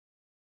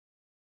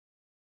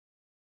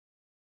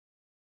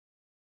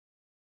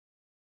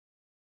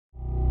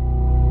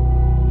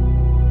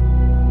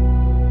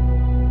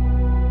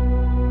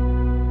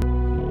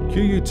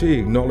QUT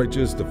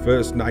acknowledges the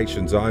First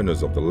Nations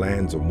owners of the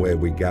lands on where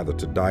we gather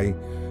today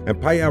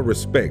and pay our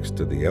respects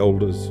to the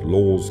elders,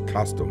 laws,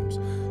 customs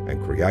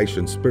and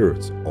creation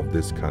spirits of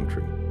this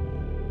country.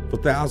 For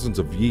thousands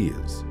of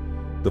years,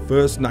 the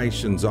First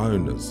Nations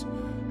owners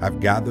have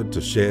gathered to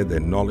share their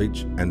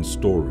knowledge and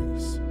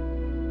stories.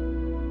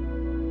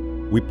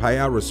 We pay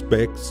our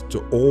respects to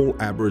all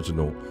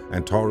Aboriginal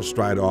and Torres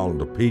Strait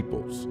Islander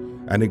peoples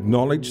and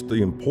acknowledge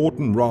the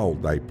important role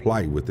they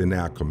play within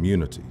our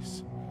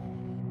communities.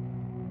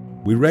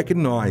 We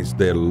recognise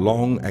their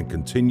long and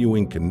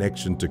continuing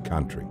connection to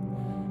country,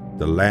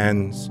 the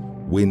lands,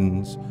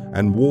 winds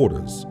and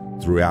waters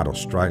throughout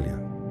Australia.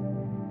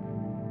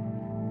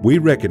 We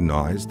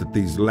recognise that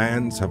these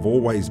lands have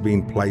always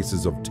been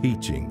places of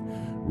teaching,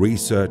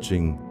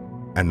 researching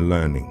and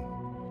learning.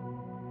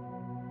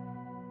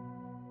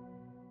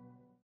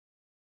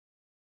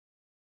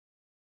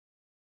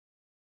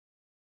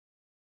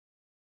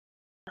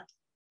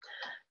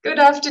 Good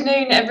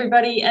afternoon,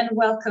 everybody, and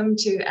welcome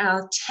to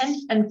our 10th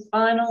and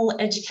final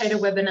educator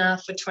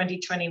webinar for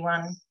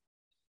 2021.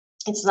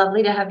 It's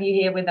lovely to have you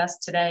here with us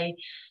today,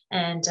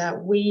 and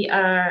we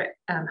are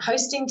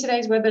hosting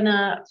today's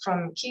webinar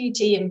from QUT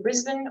in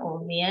Brisbane,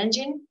 or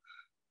Meanjin,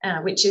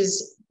 which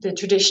is the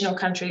traditional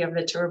country of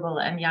the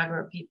Turrbal and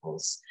Yagara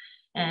peoples.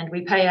 And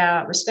we pay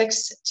our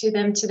respects to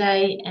them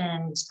today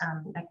and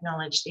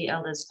acknowledge the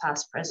elders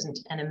past, present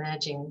and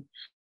emerging,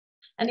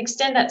 and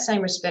extend that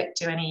same respect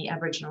to any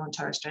Aboriginal and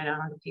Torres Strait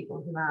Islander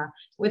people who are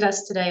with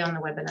us today on the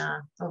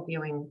webinar or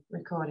viewing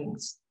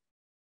recordings.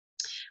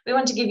 We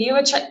want to give you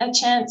a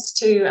chance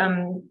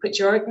to put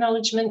your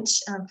acknowledgement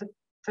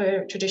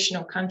for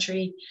traditional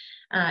country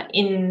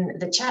in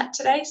the chat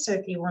today. So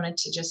if you wanted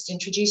to just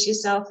introduce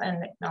yourself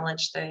and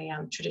acknowledge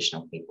the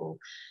traditional people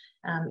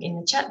in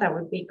the chat, that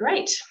would be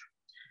great.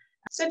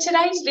 So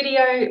today's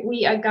video,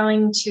 we are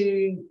going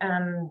to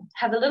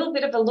have a little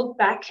bit of a look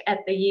back at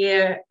the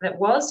year that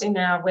was in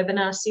our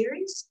webinar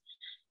series.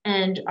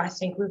 And I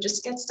think we'll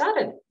just get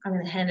started. I'm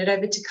going to hand it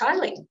over to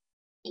Kylie.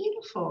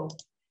 Beautiful.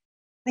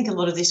 I think a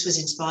lot of this was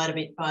inspired a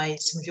bit by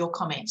some of your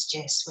comments,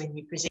 Jess, when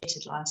you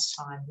presented last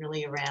time,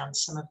 really around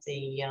some of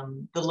the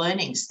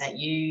learnings that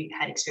you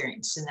had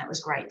experienced, and that was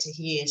great to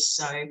hear.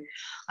 So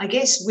I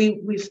guess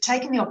we've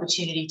taken the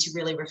opportunity to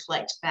really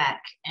reflect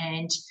back,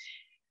 and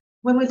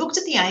when we looked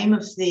at the aim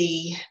of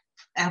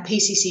our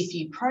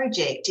PCC4U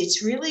project,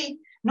 it's really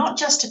not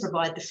just to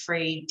provide the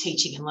free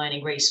teaching and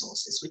learning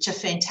resources, which are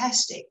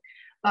fantastic,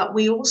 but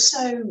we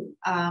also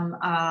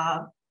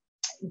are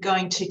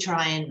going to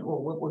try and,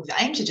 or what we've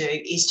aimed to do,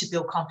 is to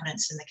build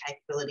confidence in the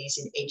capabilities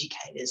in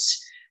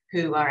educators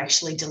who are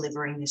actually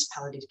delivering this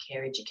palliative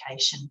care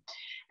education.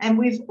 And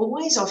we've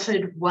always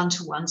offered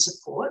one-to-one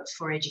support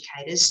for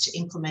educators to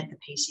implement the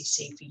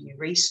PCC4U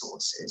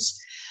resources.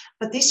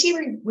 But this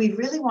year, we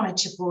really wanted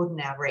to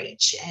broaden our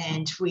reach,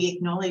 and we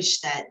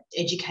acknowledge that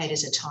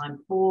educators are time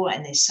poor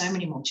and there's so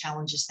many more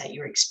challenges that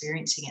you're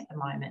experiencing at the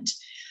moment.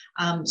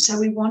 So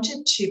we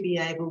wanted to be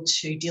able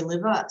to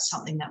deliver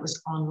something that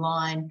was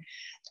online,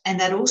 and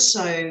that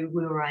also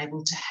we were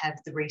able to have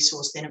the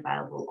resource then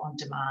available on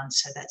demand.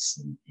 So that's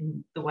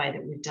in the way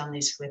that we've done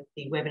this with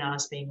the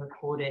webinars being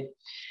recorded.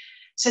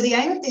 So the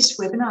aim of this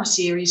webinar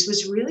series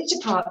was really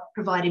to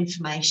provide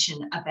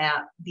information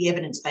about the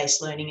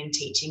evidence-based learning and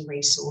teaching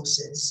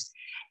resources,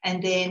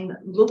 and then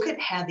look at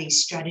how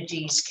these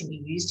strategies can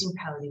be used in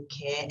palliative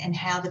care and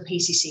how the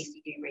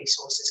PCC4U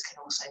resources can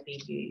also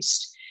be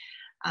used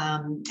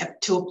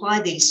to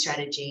apply these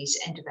strategies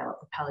and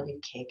develop the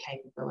palliative care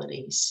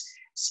capabilities.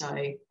 So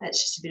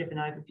that's just a bit of an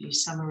overview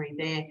summary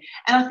there.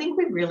 And I think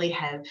we really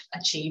have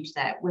achieved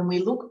that. When we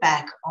look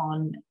back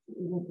on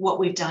what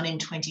we've done in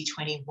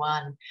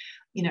 2021,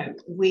 you know,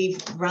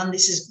 we've run,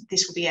 this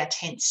will be our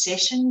 10th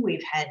session.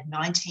 We've had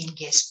 19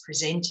 guest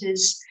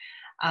presenters.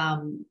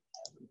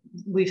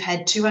 We've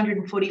had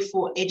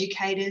 244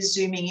 educators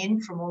zooming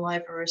in from all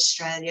over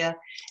Australia,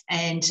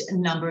 and a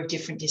number of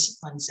different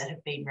disciplines that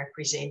have been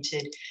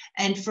represented.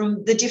 And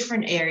from the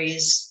different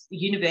areas,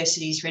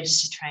 universities,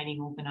 registered training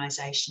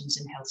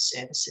organisations and health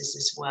services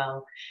as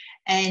well.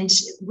 And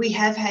we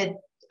have had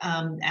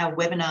our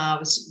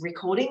webinars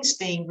recordings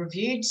being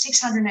reviewed,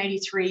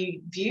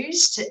 683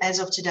 views as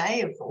of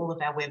today of all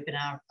of our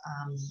webinar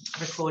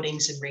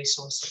recordings and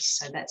resources.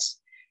 So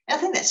I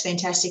think that's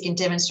fantastic and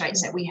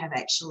demonstrates that we have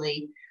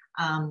actually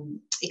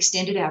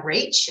extended our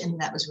reach,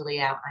 and that was really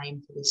our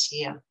aim for this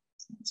year.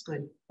 That's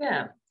good.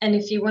 Yeah, and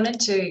if you wanted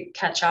to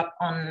catch up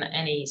on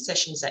any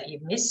sessions that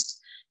you've missed,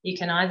 you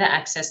can either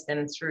access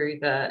them through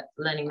the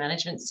learning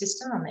management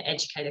system on the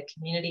Educator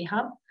Community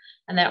Hub,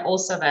 and they're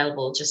also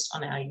available just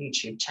on our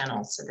YouTube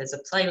channel. So there's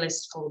a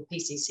playlist called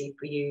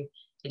PCC4U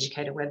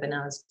Educator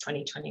Webinars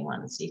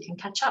 2021, so you can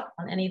catch up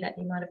on any that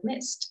you might have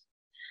missed.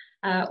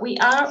 We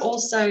are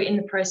also in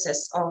the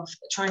process of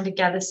trying to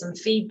gather some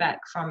feedback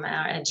from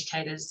our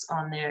educators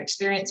on their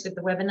experience with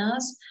the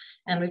webinars,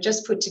 and we've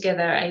just put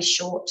together a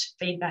short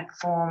feedback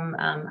form.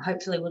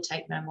 Hopefully will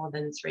take no more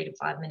than 3 to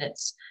 5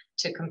 minutes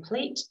to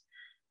complete.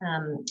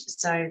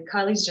 So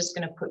Kylie's just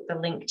going to put the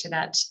link to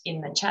that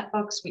in the chat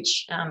box,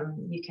 which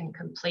you can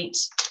complete.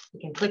 You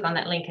can click on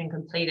that link and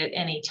complete at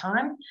any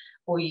time,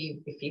 or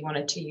if you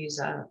wanted to use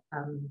a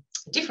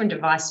different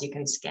device, you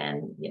can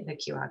scan the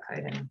QR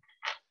code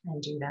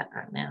and do that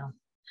right now.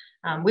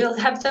 We'll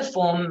have the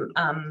form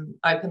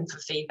open for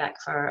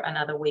feedback for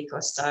another week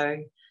or so,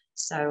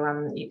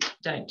 so you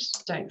don't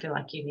feel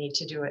like you need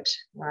to do it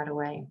right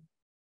away.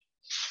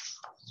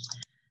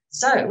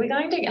 So we're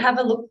going to have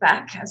a look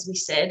back, as we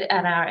said,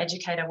 at our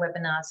educator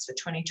webinars for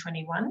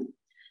 2021.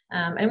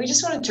 And we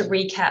just wanted to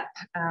recap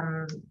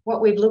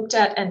what we've looked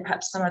at and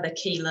perhaps some of the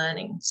key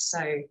learnings.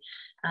 So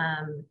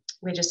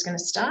we're just going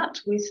to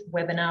start with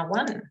webinar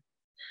 1.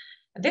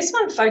 This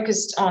one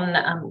focused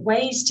on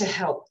ways to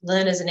help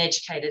learners and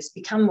educators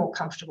become more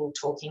comfortable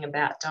talking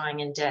about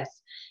dying and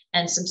death,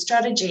 and some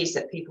strategies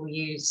that people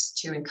use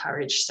to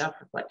encourage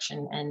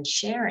self-reflection and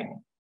sharing.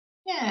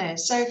 Yeah,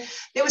 so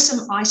there were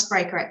some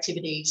icebreaker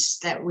activities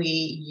that we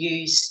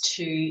used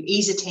to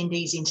ease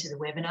attendees into the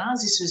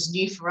webinars. This was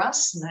new for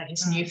us, and that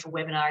is new for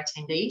webinar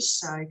attendees.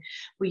 So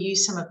we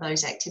used some of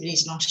those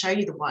activities, and I'll show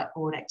you the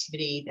whiteboard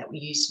activity that we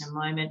used in a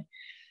moment.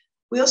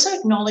 We also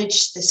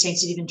acknowledged the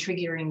sensitive and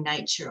triggering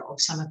nature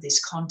of some of this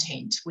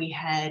content. We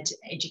had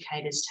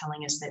educators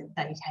telling us that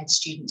they had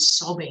students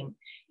sobbing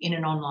in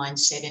an online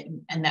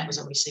setting, and that was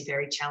obviously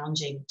very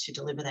challenging to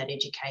deliver that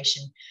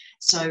education.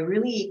 So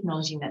really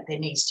acknowledging that there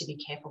needs to be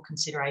careful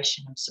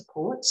consideration of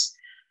supports.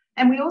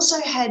 And we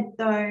also had,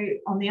 though,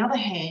 on the other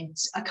hand,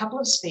 a couple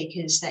of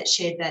speakers that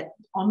shared that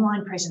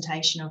online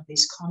presentation of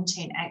this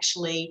content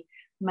actually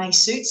may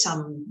suit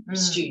some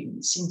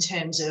students in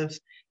terms of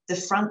the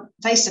front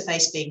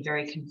face-to-face being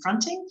very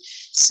confronting.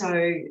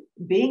 So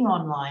being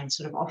online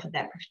sort of offered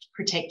that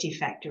protective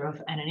factor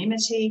of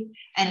anonymity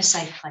and a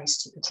safe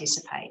place to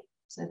participate.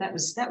 So that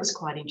was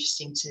quite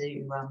interesting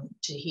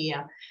to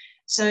hear.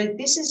 So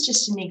this is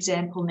just an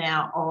example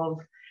now of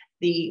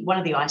one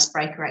of the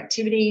icebreaker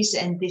activities,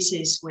 and this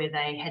is where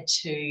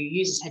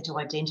users had to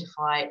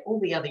identify all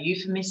the other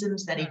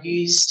euphemisms that are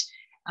used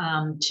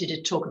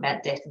to talk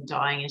about death and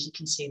dying. As you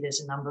can see,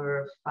 there's a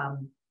number of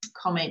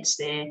comments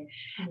there.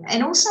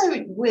 And also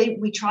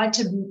we tried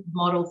to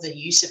model the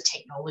use of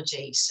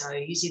technology, so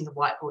using the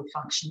whiteboard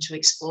function to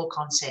explore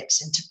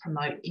concepts and to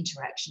promote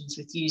interactions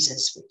with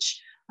users,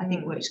 which I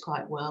think works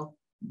quite well.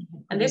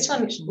 And this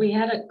one, we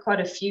had quite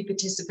a few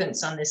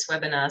participants on this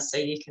webinar, so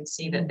you can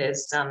see that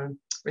there's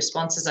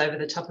responses over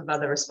the top of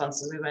other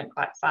responses. We weren't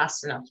quite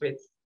fast enough with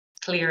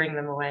clearing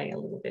them away a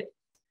little bit.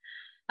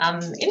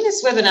 In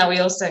this webinar, we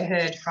also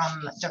heard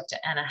from Dr.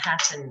 Anna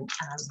Hatton,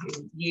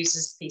 who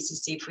uses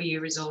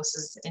PCC4U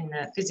resources in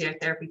the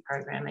physiotherapy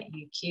program at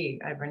UQ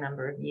over a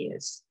number of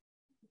years.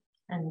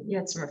 And you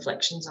had some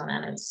reflections on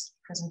Anna's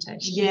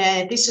presentation.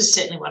 Yeah, this was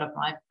certainly one of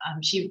my,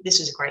 this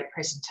was a great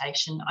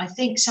presentation. I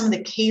think some of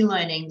the key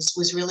learnings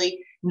was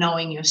really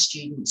knowing your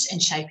students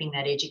and shaping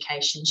that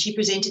education. She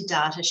presented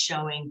data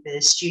showing the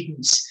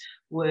students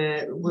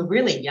were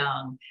really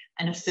young,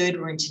 and a third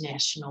were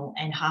international,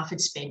 and half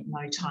had spent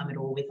no time at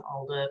all with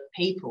older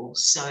people.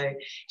 So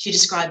she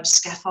described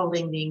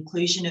scaffolding the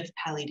inclusion of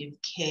palliative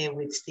care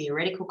with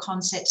theoretical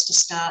concepts to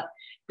start,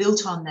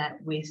 built on that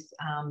with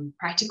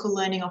practical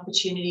learning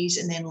opportunities,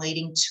 and then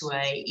leading to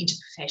a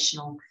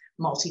interprofessional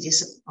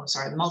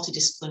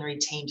multidisciplinary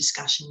team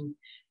discussion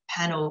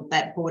panel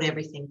that brought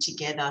everything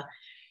together.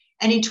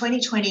 And in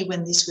 2020,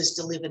 when this was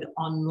delivered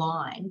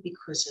online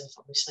because of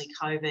obviously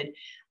COVID,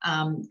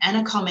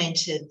 Anna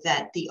commented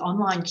that the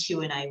online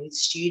Q&A with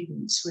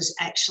students was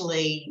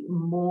actually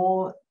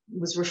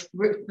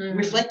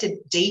reflected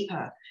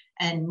deeper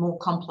and more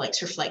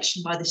complex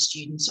reflection by the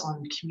students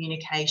on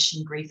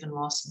communication, grief and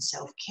loss, and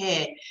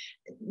self-care,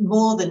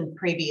 more than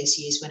previous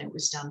years when it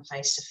was done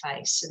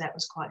face-to-face. So that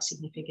was quite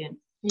significant.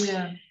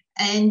 Yeah.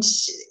 And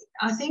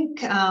I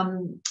think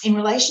in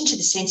relation to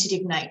the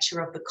sensitive nature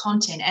of the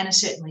content, Anna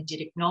certainly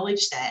did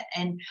acknowledge that.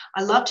 And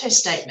I loved her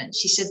statement.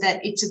 She said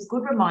that it's a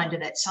good reminder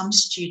that some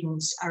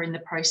students are in the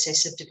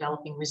process of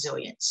developing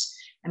resilience,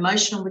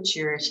 emotional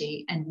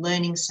maturity, and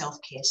learning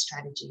self-care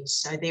strategies.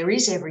 So there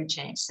is every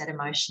chance that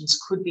emotions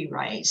could be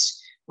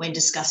raised when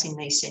discussing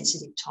these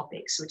sensitive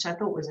topics, which I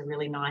thought was a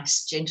really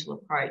nice, gentle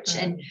approach.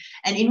 And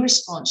in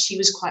response, she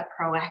was quite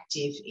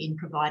proactive in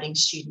providing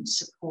student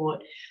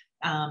support.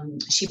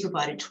 She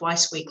provided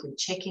twice weekly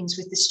check-ins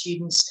with the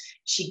students.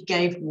 She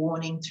gave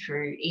warning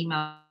through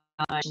email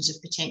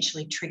of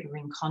potentially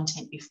triggering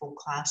content before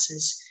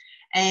classes,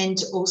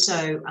 and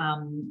also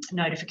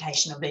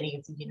notification of any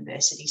of the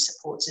university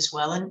supports as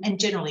well, and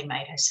generally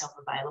made herself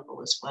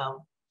available as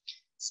well.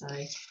 So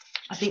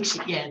I think,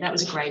 that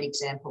was a great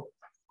example.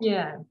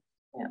 Yeah.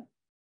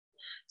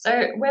 So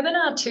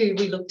webinar 2,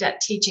 we looked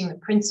at teaching the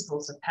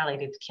principles of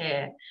palliative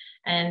care,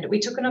 and we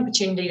took an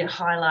opportunity to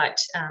highlight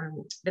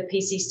the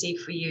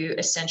PCC4U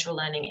essential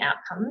learning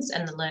outcomes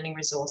and the learning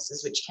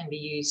resources which can be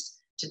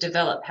used to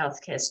develop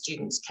healthcare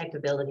students'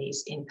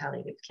 capabilities in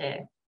palliative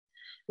care.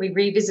 We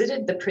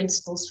revisited the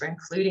principles for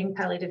including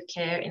palliative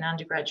care in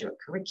undergraduate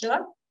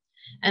curricula,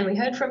 And we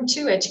heard from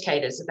 2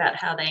 educators about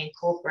how they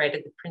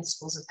incorporated the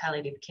principles of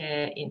palliative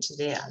care into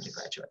their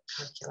undergraduate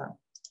curriculum.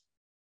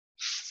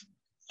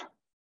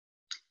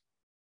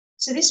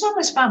 So this one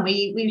was fun.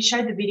 We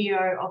showed the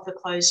video of the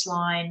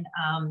clothesline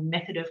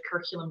method of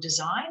curriculum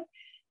design.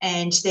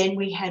 And then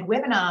we had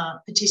webinar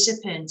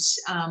participants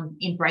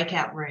in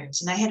breakout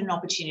rooms, and they had an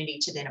opportunity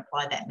to then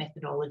apply that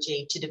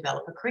methodology to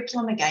develop a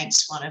curriculum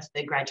against one of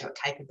the graduate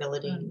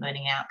capability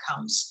learning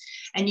outcomes.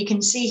 And you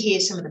can see here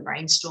some of the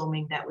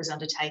brainstorming that was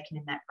undertaken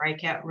in that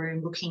breakout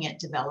room, looking at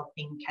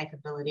developing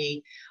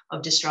capability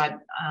of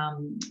describing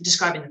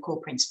the core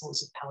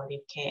principles of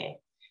palliative care.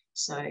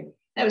 So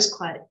that was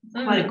quite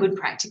a good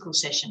practical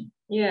session.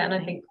 Yeah, and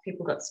I think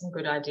people got some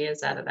good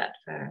ideas out of that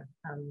for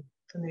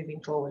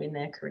moving forward in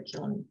their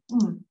curriculum.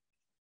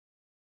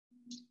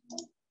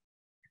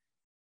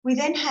 We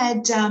then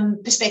had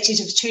perspectives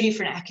of 2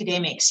 different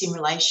academics in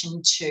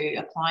relation to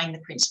applying the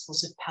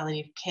principles of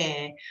palliative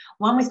care,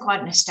 one with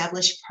quite an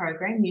established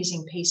program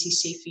using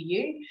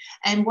PCC4U,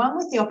 and one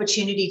with the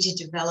opportunity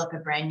to develop a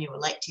brand new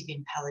elective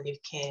in palliative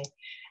care.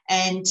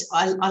 And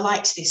I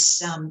liked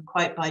this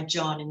quote by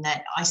John, in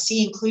that I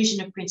see inclusion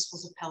of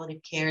principles of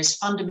palliative care as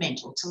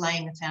fundamental to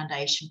laying the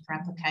foundation for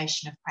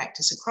application of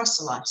practice across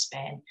the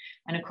lifespan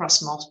and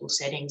across multiple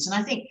settings. And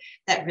I think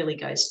that really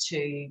goes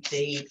to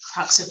the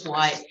crux of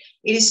why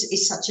it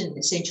is such an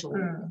essential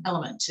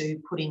element to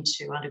put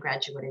into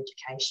undergraduate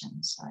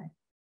education. So,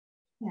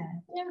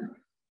 yeah.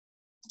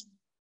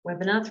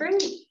 Webinar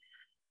 3.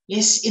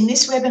 Yes, in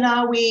this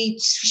webinar, we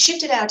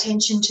shifted our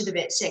attention to the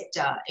vet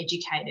sector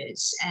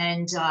educators,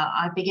 and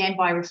I began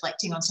by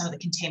reflecting on some of the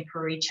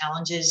contemporary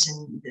challenges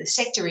and the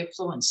sector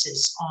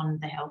influences on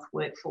the health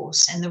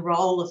workforce and the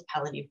role of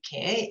palliative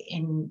care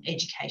in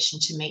education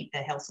to meet the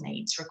health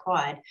needs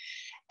required.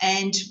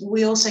 And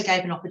we also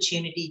gave an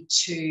opportunity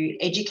to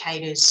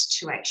educators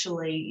to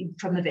actually,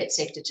 from the vet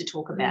sector, to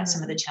talk about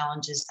some of the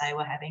challenges they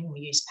were having.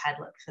 We used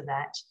Padlet for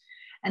that,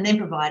 and then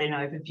provide an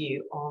overview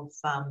of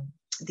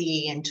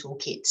the EN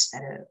toolkits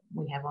that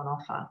we have on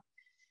offer.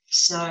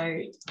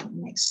 So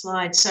next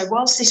slide. So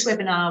whilst this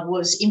webinar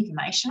was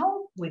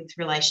informational with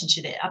relation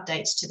to the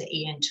updates to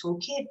the EN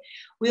toolkit,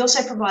 we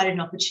also provided an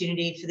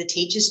opportunity for the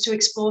teachers to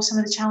explore some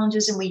of the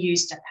challenges, and we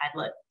used a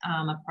Padlet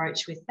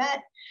approach with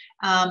that,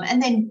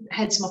 and then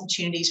had some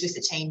opportunities with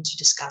the team to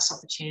discuss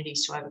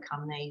opportunities to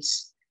overcome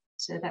these.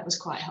 So that was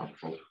quite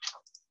helpful,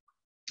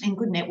 and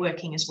good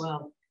networking as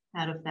well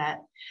out of that.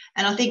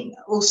 And I think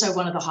also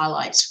one of the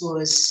highlights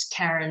was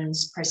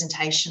Karen's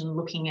presentation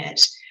looking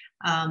at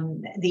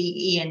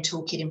the EN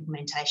toolkit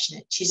implementation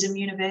at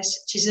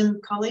Chisholm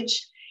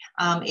College.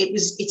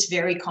 It's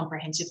very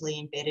comprehensively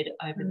embedded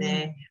over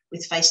there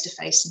with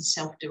face-to-face and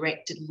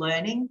self-directed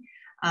learning.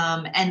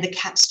 And the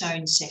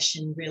capstone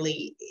session,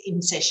 really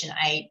in session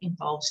 8,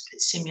 involves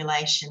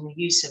simulation, the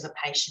use of a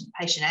patient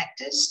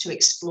actors to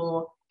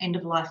explore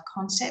end-of-life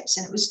concepts.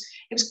 And it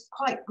was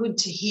quite good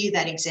to hear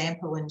that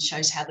example, and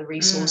shows how the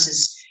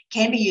resources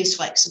can be used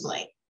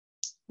flexibly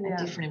in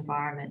different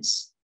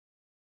environments.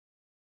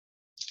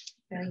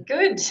 Very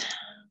good.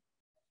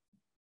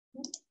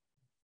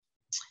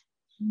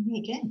 Me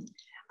again.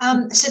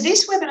 So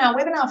this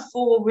webinar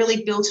 4,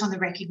 really built on the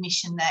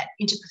recognition that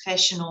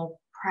interprofessional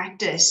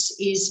practice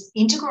is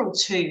integral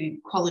to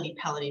quality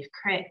palliative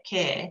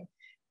care,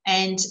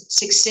 and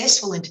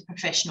successful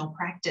interprofessional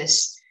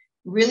practice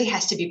really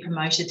has to be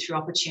promoted through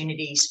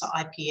opportunities for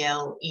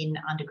IPL in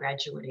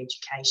undergraduate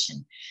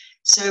education.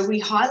 So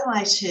we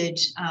highlighted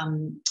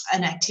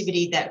an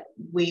activity that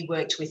we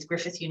worked with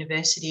Griffith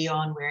University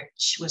on,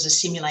 which was a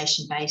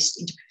simulation-based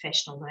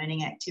interprofessional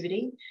learning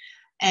activity,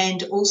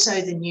 and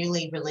also the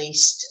newly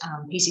released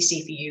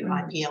PCC4U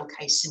IPL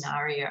case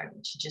scenario,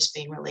 which had just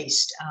been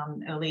released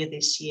earlier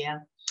this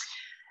year.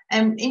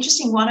 And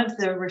interesting, one of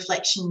the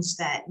reflections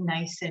that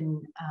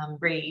Nathan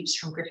Reeves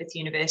from Griffith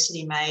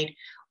University made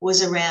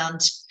was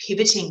around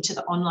pivoting to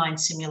the online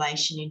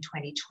simulation in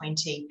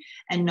 2020,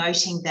 and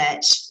noting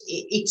that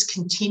it's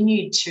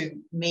continued to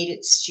meet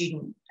its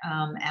student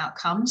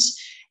outcomes,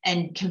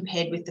 and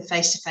compared with the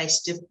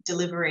face-to-face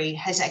delivery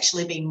has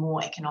actually been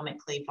more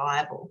economically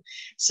viable.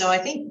 So I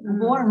think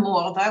more and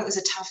more, although it was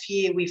a tough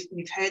year,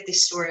 we've heard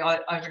this story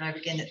over and over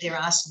again, that there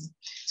are some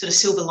sort of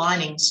silver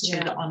linings to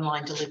the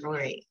online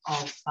delivery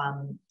of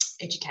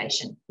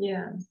education.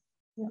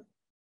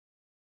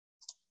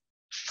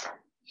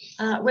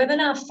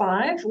 Webinar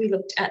 5, we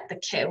looked at the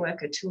Care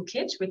Worker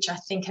Toolkit, which I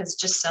think has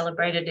just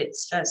celebrated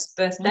its first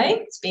birthday.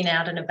 It's been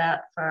out and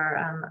about for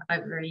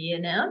over a year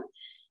now.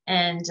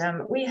 And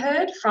we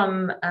heard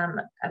from,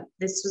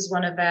 this was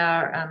one of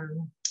our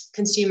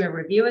consumer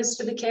reviewers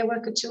for the Care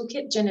Worker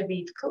Toolkit,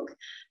 Genevieve Cook,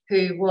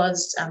 who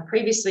was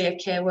previously a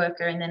care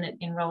worker and then an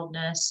enrolled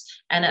nurse,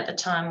 and at the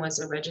time was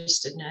a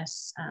registered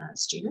nurse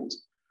student.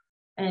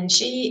 And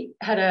she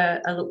had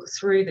a look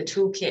through the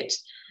toolkit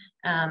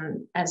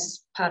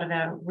as part of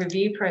our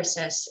review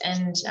process,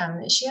 and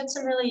she had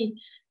some really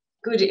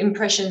good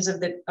impressions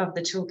of the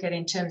toolkit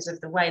in terms of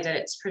the way that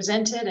it's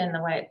presented and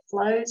the way it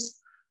flows.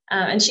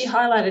 And she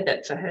highlighted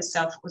that for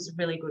herself it was a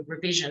really good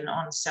revision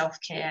on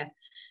self-care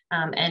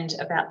and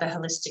about the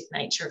holistic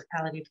nature of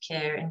palliative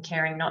care and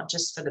caring not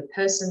just for the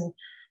person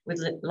with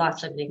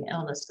life-limiting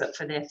illness, but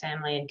for their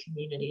family and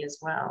community as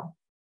well.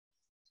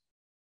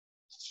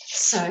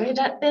 So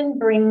that then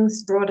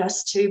brought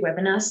us to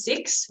webinar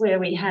 6, where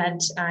we had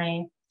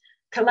a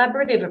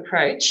collaborative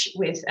approach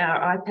with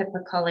our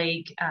IPEPA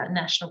colleague,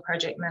 National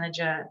Project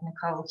Manager,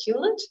 Nicole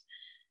Hewlett.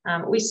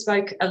 We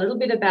spoke a little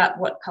bit about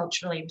what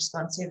culturally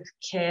responsive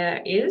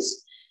care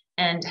is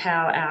and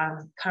how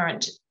our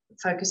current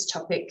focus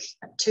topic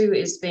 2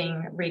 is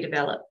being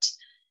redeveloped.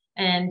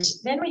 And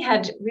then we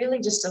had really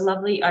just a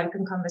lovely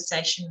open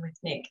conversation with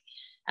Nick.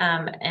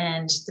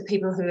 And the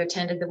people who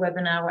attended the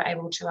webinar were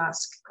able to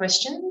ask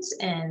questions,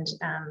 and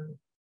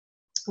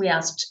we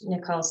asked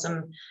Nicole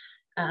some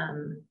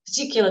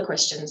particular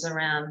questions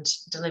around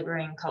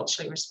delivering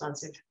culturally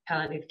responsive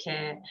palliative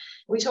care.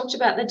 We talked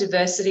about the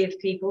diversity of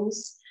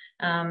peoples.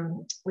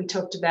 We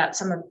talked about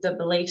some of the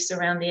beliefs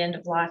around the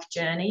end-of-life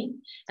journey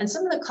and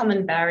some of the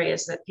common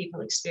barriers that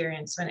people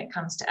experience when it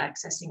comes to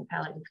accessing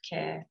palliative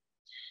care.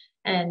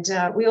 And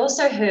we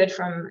also heard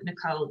from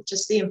Nicole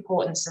just the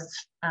importance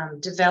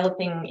of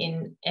developing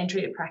in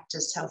entry to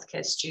practice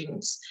healthcare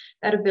students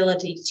that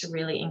ability to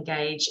really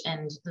engage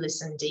and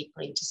listen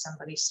deeply to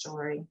somebody's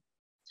story.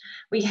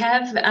 We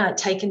have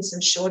taken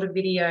some shorter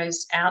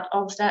videos out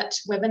of that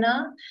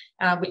webinar,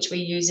 which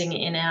we're using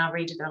in our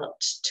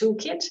redeveloped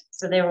toolkit.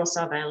 So they're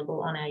also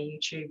available on our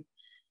YouTube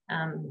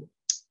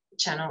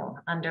channel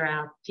under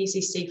our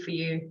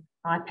PCC4U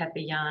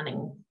IPEPA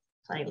Yarning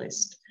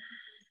playlist.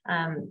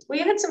 We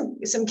had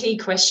some key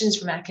questions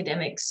from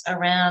academics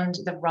around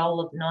the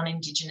role of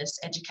non-Indigenous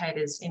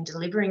educators in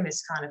delivering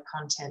this kind of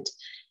content.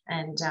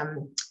 And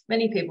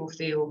many people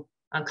feel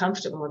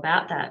uncomfortable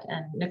about that.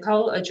 And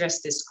Nicole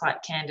addressed this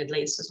quite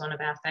candidly. This was one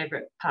of our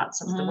favourite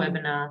parts of the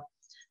webinar.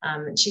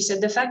 She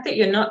said, the fact that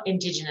you're not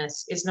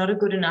Indigenous is not a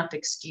good enough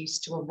excuse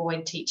to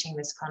avoid teaching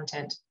this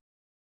content.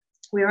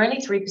 We're only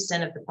 3%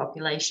 of the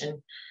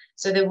population,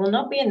 so there will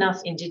not be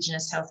enough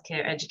Indigenous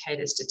healthcare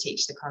educators to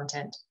teach the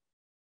content.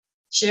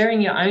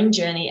 Sharing your own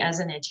journey as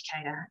an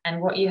educator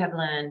and what you have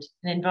learned,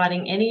 and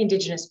inviting any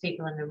Indigenous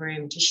people in the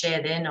room to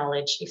share their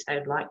knowledge if they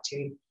would like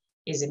to,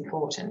 is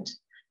important.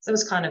 So it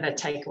was kind of a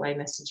takeaway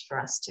message for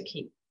us to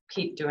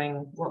keep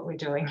doing what we're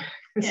doing.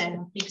 Yeah,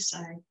 I think so.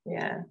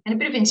 Yeah. And a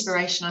bit of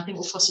inspiration. I think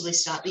we'll possibly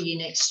start the year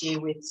next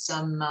year with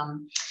some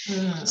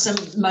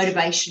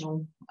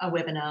motivational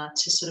webinar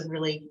to sort of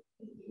really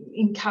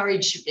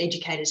encourage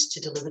educators to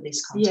deliver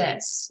this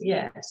content.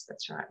 Yes,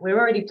 that's right. We're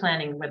already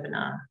planning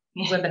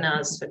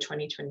webinars for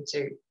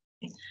 2022.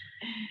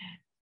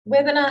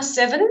 Webinar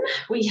 7,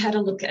 we had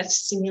a look at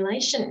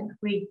simulation.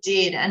 We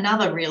did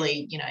another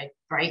really,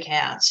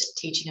 breakout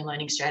teaching and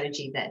learning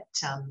strategy that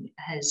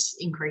has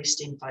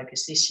increased in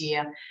focus this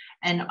year.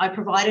 And I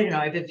provided an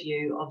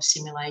overview of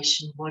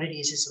simulation, what it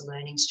is as a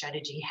learning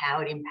strategy,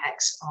 how it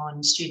impacts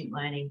on student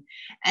learning,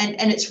 and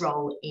its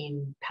role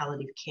in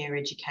palliative care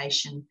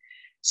education.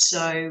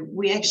 So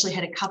we actually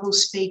had a couple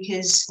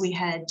speakers. We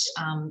had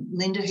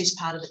Linda, who's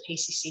part of the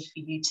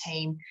PCC4U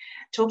team,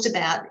 talked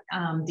about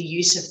the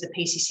use of the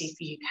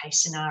PCC4U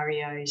case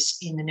scenarios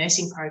in the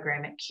nursing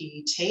program at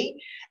QUT,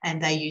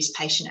 and they use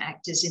patient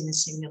actors in the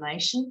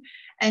simulation.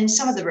 And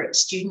some of the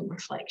student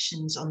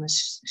reflections on the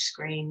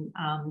screen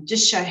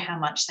just show how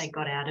much they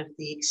got out of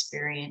the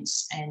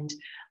experience, and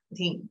I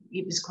think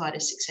it was quite a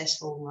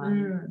successful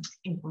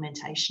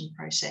implementation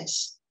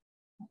process.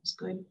 That was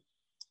good.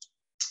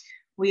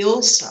 We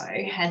also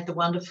had the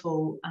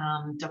wonderful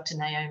Dr.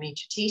 Naomi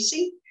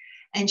Tratisi,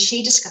 and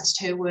she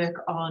discussed her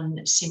work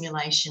on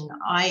simulation.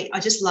 I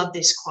just love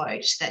this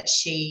quote that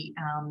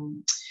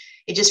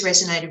it just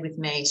resonated with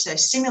me. So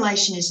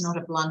simulation is not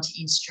a blunt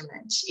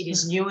instrument. It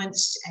is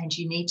nuanced, and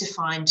you need to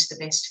find the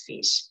best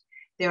fit.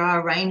 There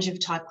are a range of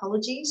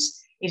typologies.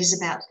 It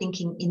is about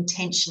thinking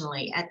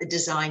intentionally at the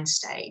design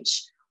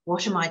stage.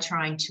 What am I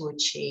trying to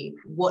achieve?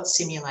 What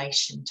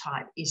simulation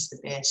type is the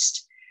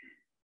best?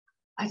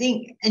 I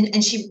think,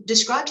 and she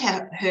described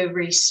how her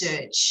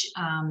research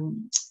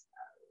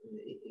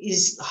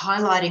is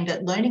highlighting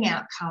that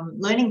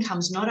learning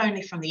comes not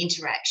only from the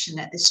interaction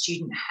that the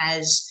student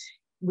has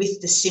with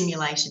the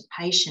simulated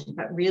patient,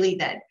 but really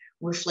that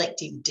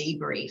reflective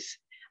debrief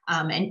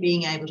and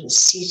being able to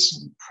sit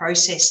and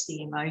process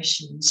the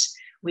emotions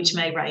which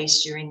may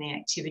raise during the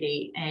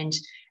activity,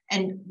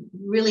 and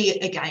really,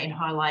 again,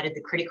 highlighted the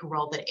critical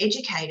role that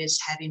educators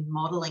have in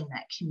modelling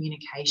that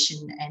communication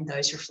and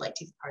those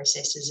reflective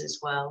processes as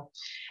well.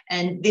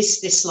 And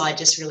this slide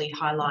just really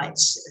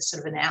highlights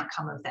sort of an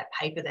outcome of that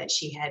paper that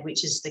she had,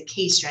 which is the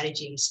key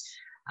strategies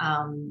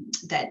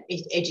that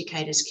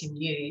educators can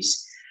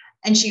use.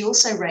 And she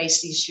also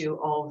raised the issue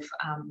of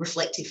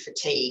reflective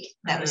fatigue.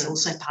 That was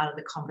also part of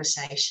the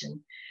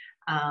conversation.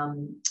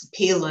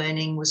 Peer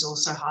learning was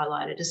also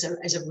highlighted as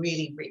a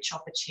really rich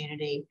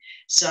opportunity.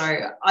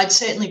 So I'd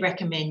certainly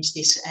recommend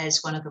this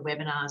as one of the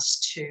webinars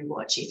to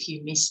watch if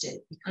you missed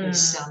it,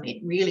 because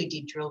it really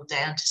did drill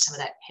down to some of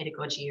that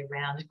pedagogy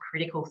around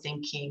critical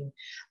thinking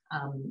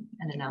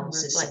and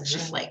analysis and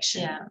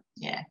reflection.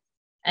 Yeah.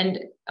 And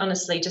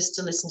honestly, just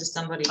to listen to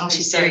somebody who's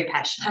she's so very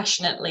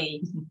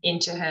passionately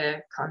into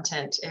her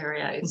content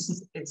area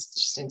is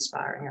just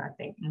inspiring, I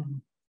think.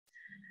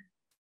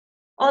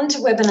 On to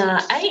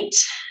webinar 8,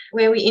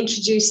 where we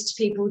introduced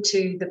people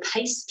to the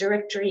PACE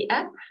directory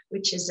app,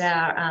 which is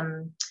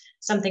our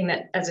something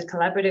that as a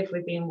collaborative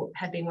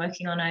had been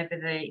working on over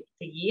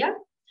the year.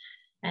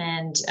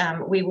 And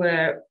we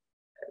were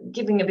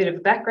giving a bit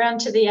of background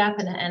to the app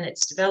and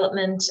its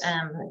development,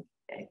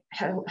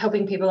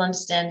 helping people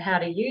understand how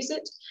to use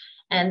it.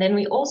 And then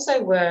we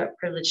also were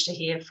privileged to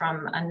hear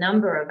from a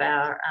number of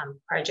our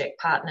project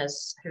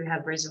partners who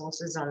have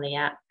resources on the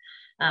app.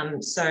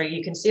 So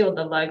you can see all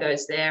the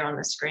logos there on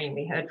the screen.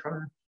 We heard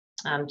from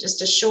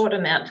just a short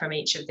amount from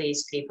each of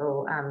these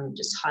people,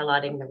 just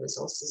highlighting the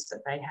resources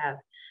that they have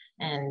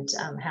and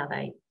how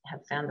they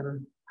have found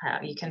them, how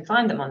you can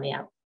find them on the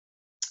app.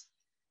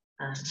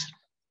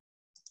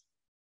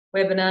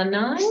 Webinar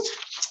 9.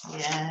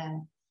 Yeah,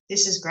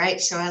 this is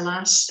great. So our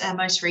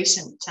most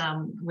recent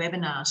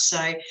webinar.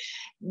 So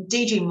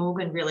Deidre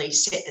Morgan really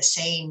set the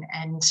scene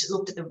and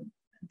looked at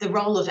the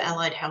role of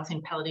allied health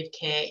in palliative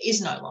care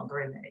is no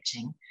longer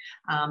emerging.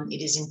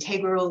 It is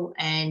integral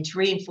and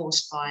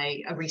reinforced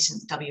by a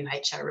recent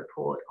WHO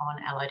report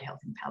on allied health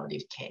in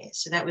palliative care.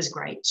 So that was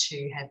great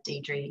to have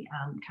Deidre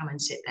come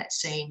and set that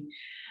scene.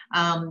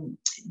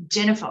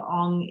 Jennifer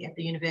Ong at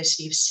the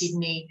University of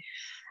Sydney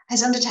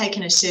has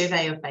undertaken a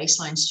survey of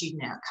baseline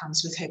student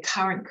outcomes with her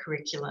current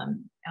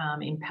curriculum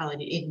in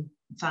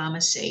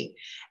pharmacy,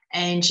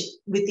 and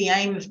with the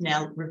aim of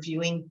now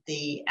reviewing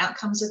the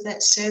outcomes of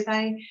that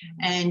survey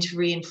and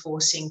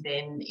reinforcing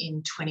then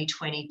in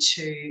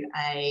 2022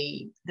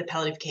 the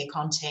palliative care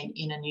content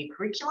in a new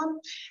curriculum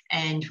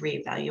and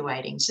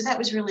reevaluating. So that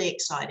was really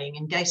exciting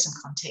and gave some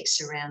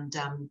context around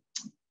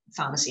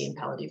pharmacy and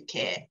palliative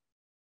care.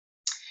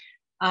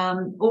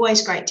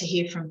 Always great to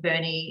hear from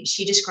Bernie.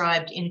 She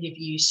described innovative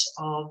use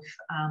of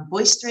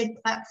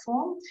VoiceThread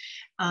platform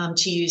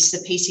to use the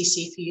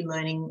PCC4U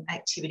learning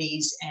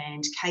activities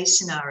and case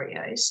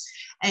scenarios.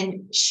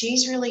 And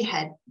she's really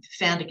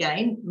found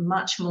again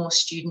much more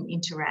student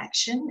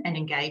interaction and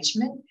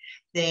engagement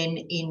than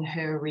in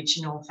her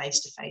original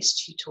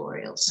face-to-face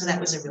tutorials. So that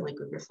was a really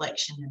good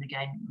reflection, and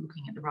again,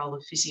 looking at the role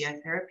of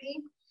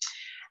physiotherapy.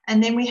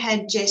 And then we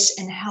had Jess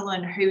and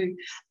Helen, who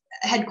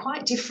had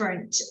quite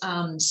different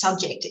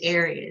subject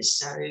areas.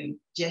 So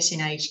Jess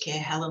in aged care,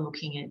 Helen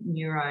looking at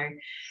neuro,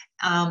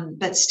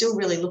 but still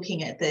really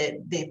looking at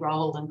their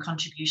role and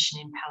contribution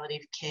in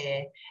palliative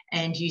care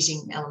and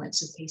using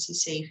elements of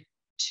PCC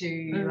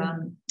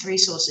to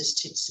resources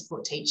to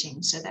support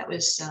teaching. So that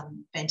was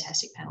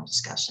fantastic panel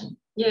discussion.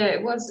 Yeah,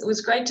 it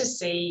was great to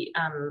see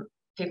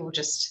people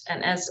just,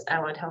 and as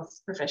allied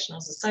health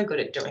professionals are so good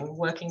at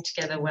working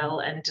together well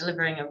and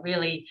delivering a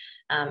really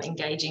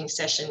engaging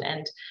session.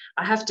 And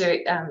I have to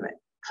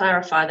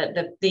clarify that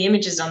the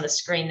images on the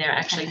screen, they're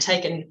actually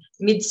taken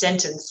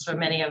mid-sentence for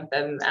many of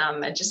them,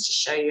 and just to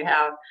show you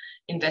how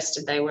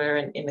invested they were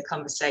in the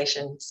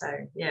conversation. So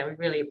yeah, we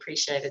really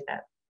appreciated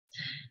that.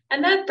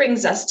 And that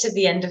brings us to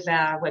the end of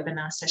our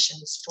webinar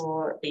sessions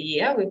for the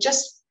year. We've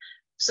just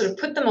sort of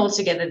put them all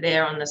together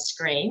there on the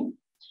screen.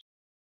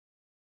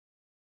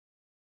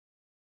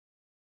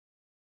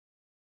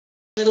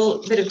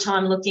 Little bit of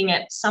time looking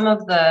at some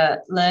of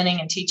the learning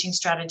and teaching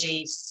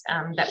strategies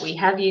that we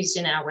have used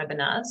in our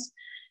webinars.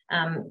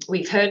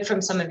 We've heard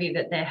from some of you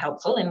that they're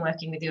helpful in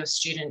working with your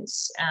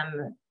students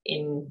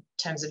in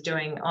terms of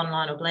doing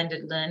online or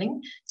blended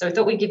learning. So we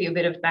thought we'd give you a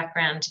bit of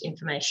background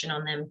information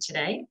on them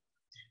today.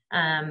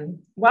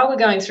 While we're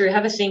going through,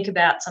 have a think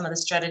about some of the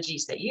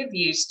strategies that you've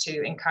used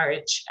to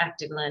encourage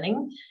active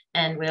learning,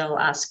 and we'll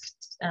ask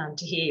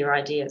to hear your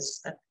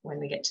ideas when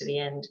we get to the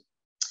end.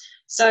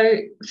 So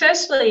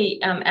firstly,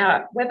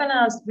 our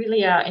webinars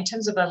really are, in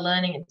terms of our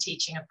learning and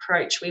teaching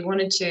approach, we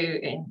wanted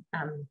to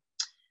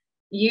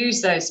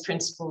use those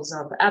principles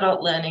of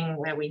adult learning,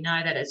 where we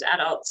know that as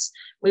adults,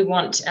 we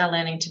want our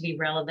learning to be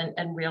relevant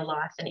and real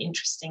life and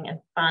interesting and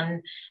fun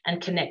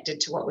and connected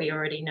to what we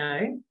already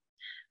know.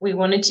 We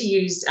wanted to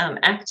use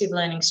active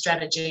learning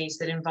strategies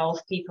that involve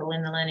people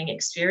in the learning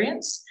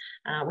experience.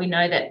 We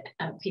know that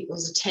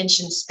people's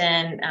attention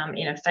span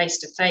in a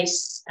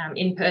face-to-face,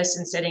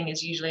 in-person setting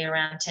is usually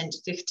around 10 to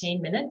 15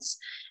 minutes,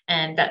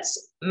 and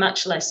that's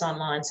much less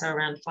online, so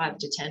around 5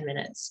 to 10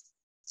 minutes.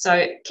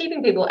 So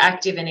keeping people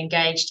active and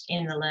engaged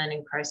in the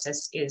learning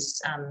process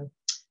is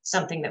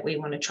something that we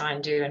want to try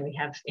and do, and we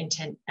have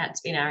intent.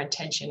 That's been our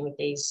intention with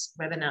these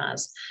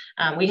webinars.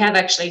 We have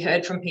actually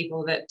heard from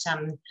people that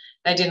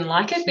they didn't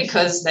like it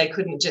because they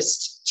couldn't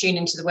just tune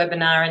into the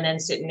webinar and then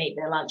sit and eat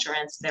their lunch or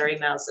answer their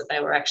emails, that they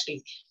were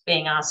actually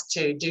being asked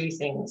to do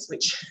things,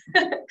 which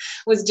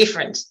was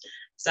different.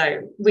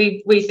 So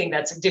we think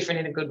that's different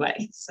in a good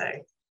way. So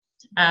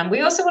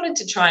we also wanted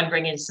to try and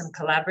bring in some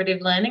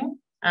collaborative learning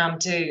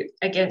to,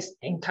 again,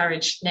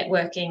 encourage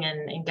networking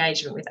and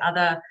engagement with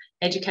other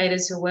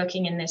educators who are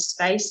working in this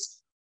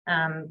space.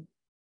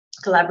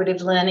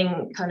 Collaborative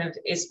learning kind of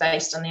is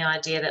based on the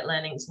idea that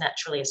learning is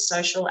naturally a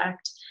social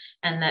act,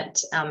 and that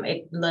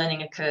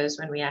learning occurs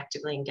when we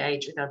actively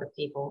engage with other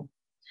people.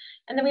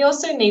 And then we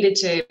also needed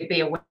to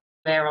be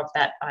aware of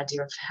that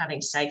idea of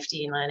having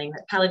safety in learning,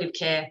 that palliative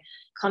care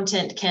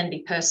content can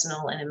be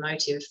personal and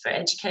emotive for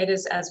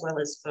educators as well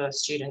as for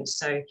students.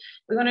 So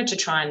we wanted to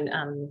try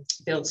and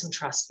build some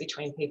trust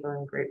between people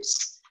and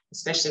groups,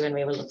 especially when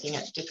we were looking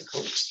at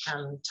difficult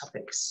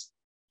topics.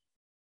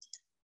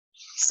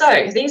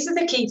 So these are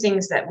the key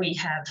things that we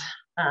have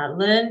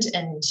learned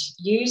and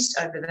used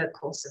over the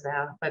course of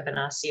our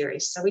webinar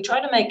series. So we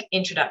try to make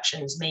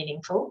introductions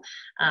meaningful.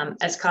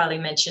 As Kylie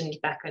mentioned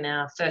back in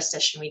our first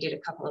session, we did a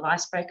couple of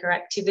icebreaker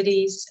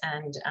activities,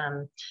 and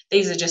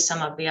these are just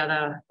some of the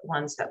other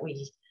ones that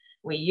we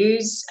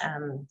use.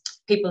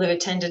 People who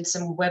attended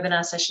some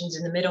webinar sessions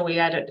in the middle, we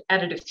added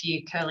a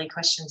few curly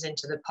questions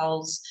into the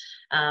polls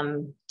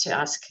to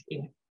ask,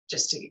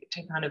 just to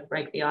kind of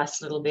break the ice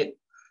a little bit.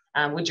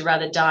 Would you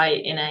rather die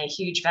in a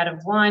huge vat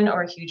of wine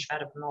or a huge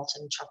vat of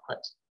molten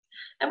chocolate?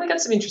 And we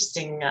got some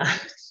interesting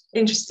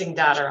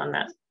data on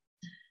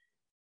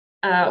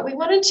that. We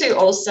wanted to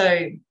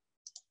also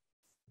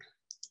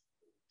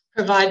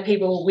provide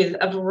people with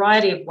a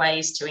variety of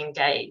ways to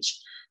engage.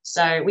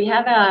 So we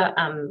have our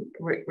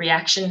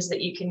reactions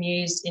that you can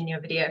use in your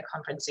video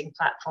conferencing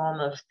platform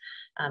of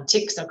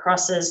ticks or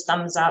crosses,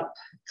 thumbs up,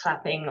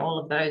 clapping, all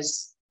of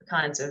those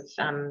kinds of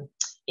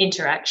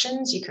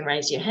interactions. You can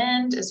raise your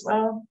hand as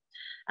well.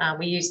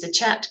 We used the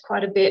chat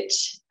quite a bit.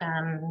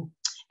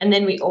 And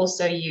then we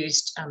also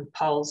used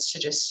polls to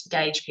just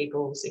gauge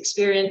people's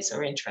experience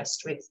or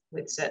interest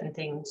with certain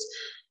things.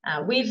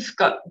 We've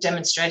got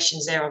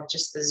demonstrations there of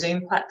just the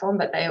Zoom platform,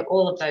 but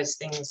all of those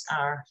things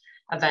are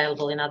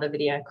available in other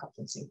video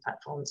conferencing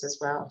platforms as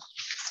well.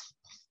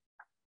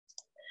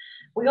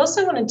 We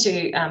also wanted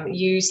to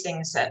use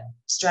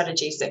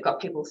strategies that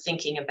got people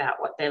thinking about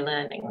what they're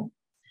learning.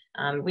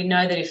 We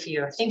know that if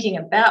you're thinking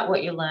about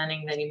what you're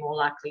learning, then you're more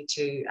likely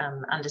to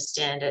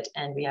understand it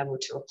and be able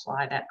to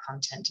apply that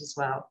content as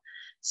well.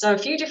 So a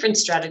few different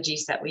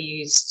strategies that we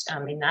used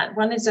in that.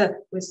 One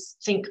was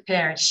think,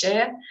 pair and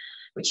share,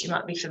 which you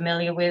might be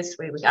familiar with.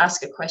 We would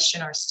ask a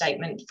question or a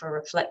statement for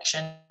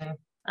reflection.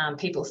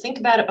 People think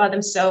about it by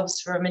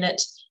themselves for a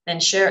minute, then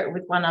share it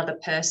with one other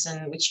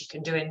person, which you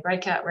can do in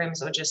breakout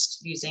rooms or just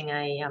using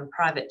a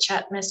private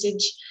chat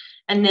message,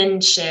 and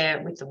then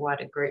share with the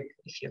wider group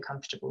if you're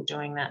comfortable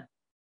doing that.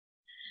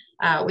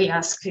 We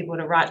ask people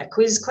to write a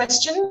quiz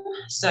question,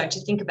 so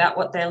to think about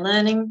what they're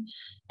learning,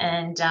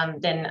 and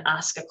then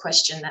ask a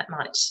question that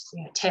might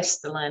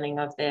test the learning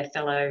of their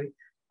fellow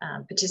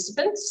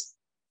participants.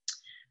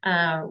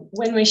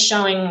 When we're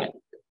showing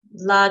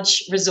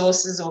large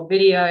resources or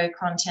video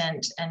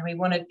content and we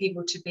wanted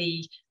people to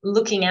be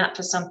looking out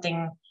for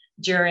something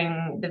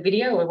during the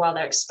video or while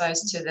they're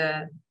exposed to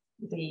the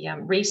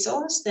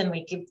resource, then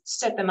we could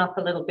set them up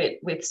a little bit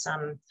with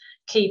some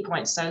key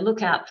points. So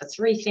look out for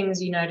 3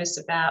 things you notice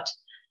about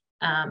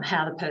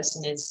how the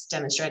person is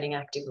demonstrating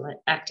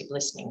active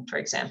listening, for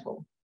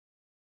example.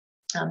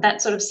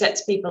 That sort of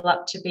sets people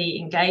up to be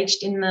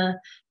engaged in the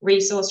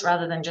resource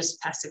rather than just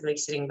passively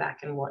sitting back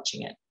and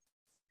watching it.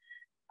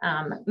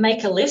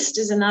 Make a list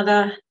is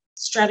another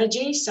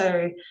strategy.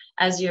 So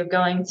as you're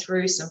going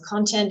through some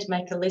content,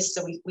 make a list.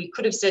 So we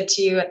could have said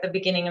to you at the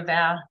beginning of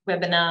our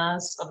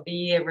webinars of the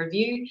year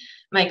review,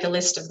 make a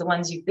list of the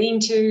ones you've been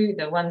to,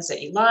 the ones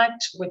that you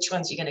liked, which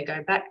ones you're going to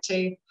go back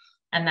to.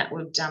 And that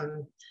would,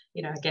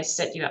 I guess,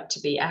 set you up to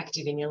be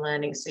active in your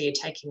learning. So you're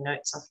taking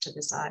notes off to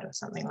the side or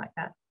something like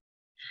that.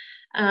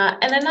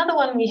 And another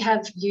one we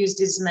have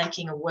used is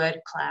making a word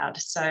cloud.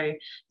 So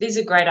these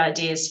are great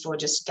ideas for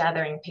just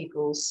gathering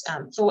people's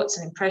thoughts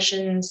and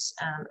impressions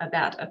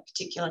about a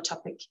particular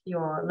topic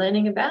you're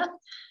learning about.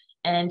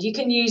 And you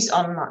can use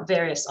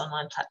various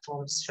online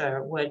platforms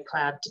for word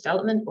cloud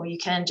development, or you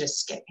can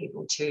just get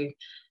people to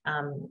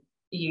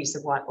use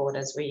the whiteboard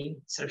as we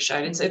sort of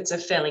showed. It's a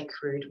fairly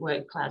crude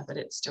word cloud, but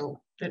it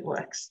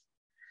works.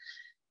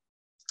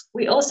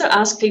 We also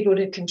ask people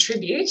to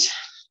contribute.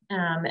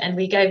 And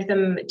we gave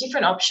them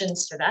different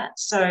options for that.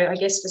 So I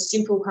guess for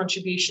simple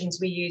contributions,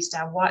 we used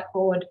our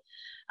whiteboard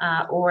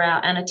or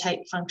our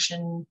annotate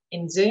function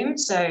in Zoom.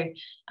 So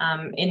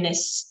in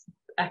this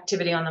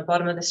activity on the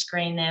bottom of the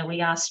screen there,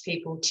 we asked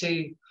people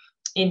to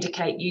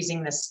indicate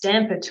using the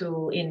stamper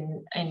tool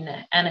in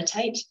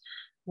annotate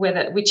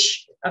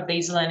which of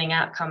these learning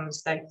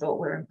outcomes they thought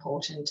were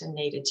important and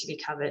needed to be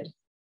covered.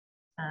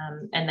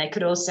 And they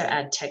could also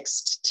add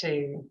text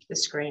to the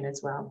screen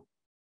as well.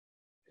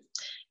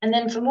 And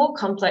then for more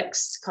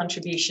complex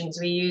contributions,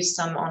 we use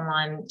some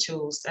online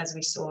tools, as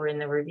we saw in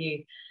the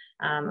review,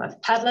 of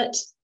Padlet,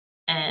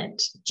 and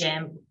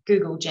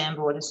Google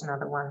Jamboard is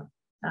another one.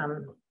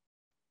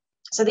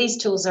 So these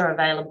tools are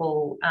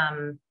available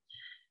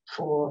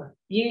for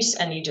use,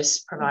 and you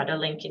just provide a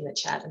link in the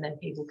chat and then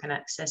people can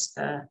access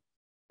the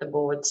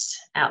boards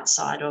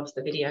outside of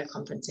the video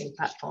conferencing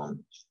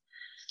platform.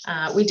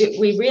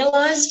 We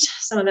realised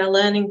some of our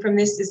learning from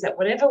this is that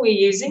whatever we're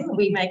using,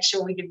 we make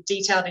sure we give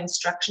detailed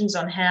instructions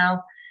on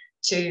how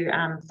to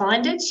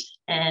find it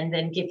and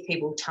then give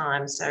people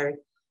time. So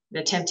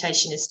the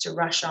temptation is to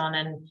rush on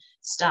and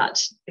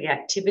start the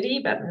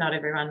activity, but not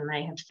everyone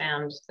may have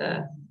found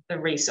the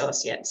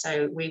resource yet.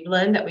 So we've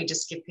learned that we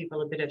just give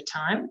people a bit of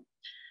time.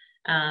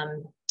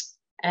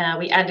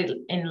 We added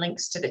in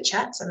links to the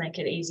chat, so make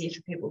it easier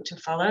for people to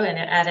follow, and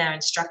add our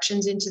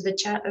instructions into the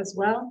chat as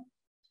well.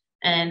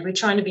 And we're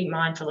trying to be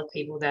mindful of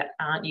people that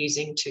aren't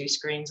using 2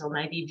 screens or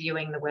maybe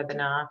viewing the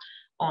webinar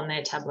on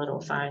their tablet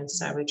or phone.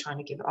 So we're trying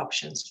to give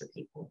options for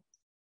people.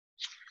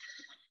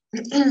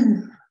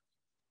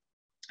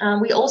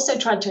 We also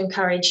tried to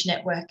encourage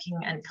networking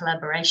and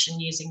collaboration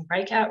using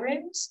breakout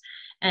rooms.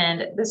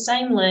 And the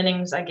same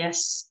learnings, I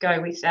guess,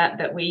 go with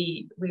that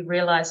we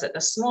realise that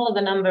the smaller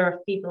the number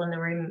of people in the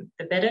room,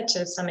 the better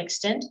to some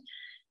extent,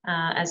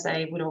 as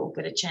they would all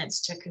get a chance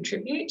to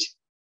contribute.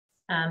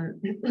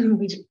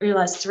 We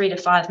realised 3 to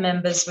 5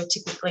 members were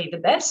typically the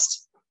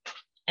best.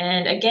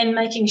 And again,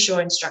 making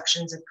sure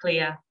instructions are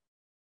clear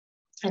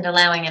and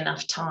allowing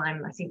enough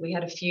time. I think we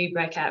had a few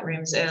breakout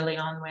rooms early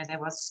on where there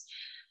was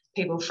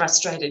people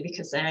frustrated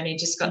because they only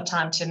just got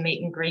time to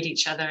meet and greet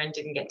each other and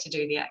didn't get to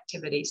do the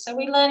activity. So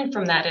we learned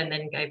from that and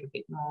then gave a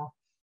bit more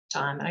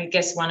time. I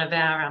guess one of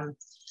our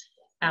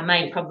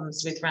main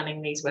problems with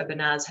running these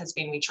webinars has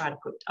been we try to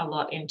put a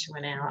lot into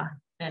an hour,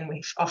 and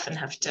we often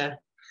have to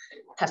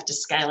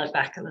scale it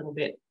back a little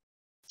bit.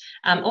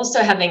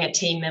 Also having a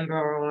team member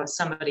or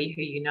somebody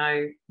who you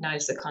know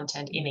knows the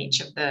content in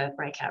each of the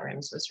breakout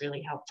rooms was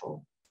really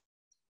helpful.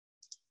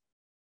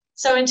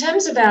 So in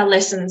terms of our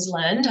lessons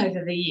learned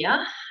over the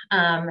year,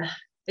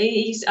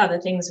 these are the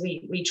things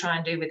we try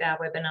and do with our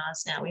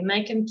webinars now. We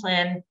make and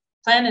plan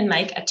and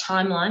make a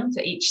timeline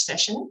for each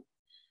session,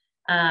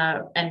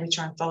 and we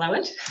try and follow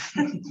it.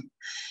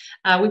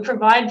 We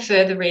provide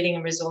further reading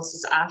and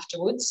resources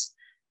afterwards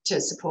to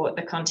support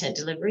the content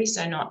delivery,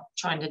 so not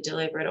trying to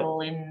deliver it all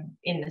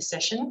in the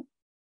session.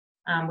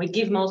 We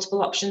give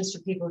multiple options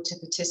for people to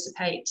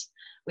participate.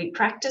 We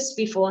practice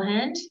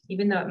beforehand,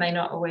 even though it may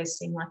not always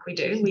seem like we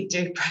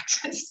do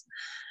practice.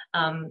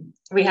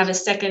 We have a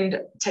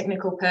second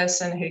technical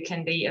person who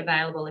can be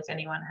available if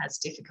anyone has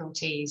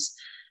difficulties,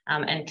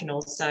 and can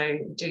also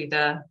do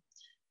the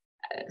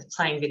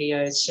playing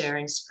videos,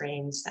 sharing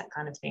screens, that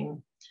kind of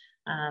thing.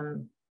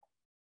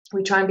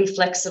 We try and be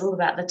flexible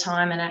about the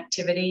time and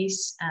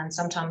activities, and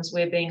sometimes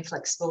we're being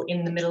flexible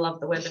in the middle of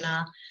the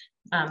webinar,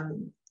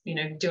 you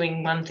know,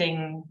 doing one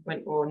thing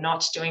or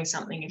not doing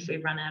something if we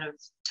run out of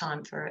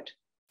time for it.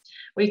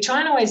 We try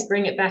and always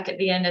bring it back at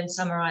the end and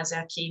summarise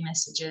our key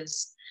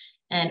messages,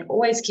 and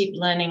always keep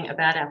learning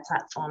about our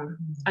platform.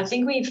 I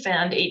think we've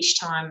found each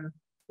time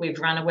we've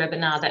run a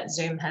webinar that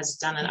Zoom has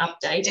done an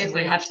update, and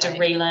we have to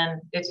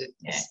relearn it.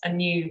 It's a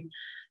new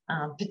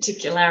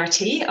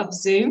particularity of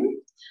Zoom.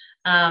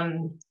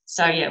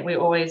 So yeah, we're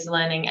always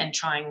learning and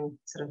trying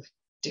sort of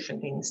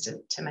different things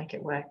to make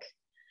it work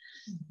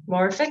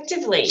more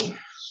effectively.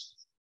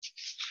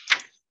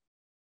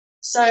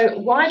 So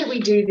why do we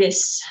do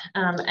this?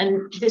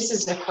 And this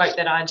is a quote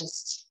that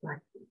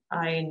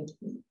I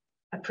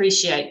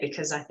appreciate,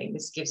 because I think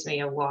this gives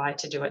me a why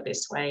to do it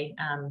this way.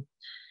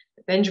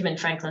 Benjamin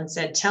Franklin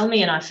said, "Tell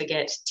me and I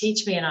forget,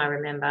 teach me and I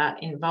remember,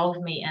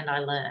 involve me and I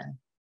learn."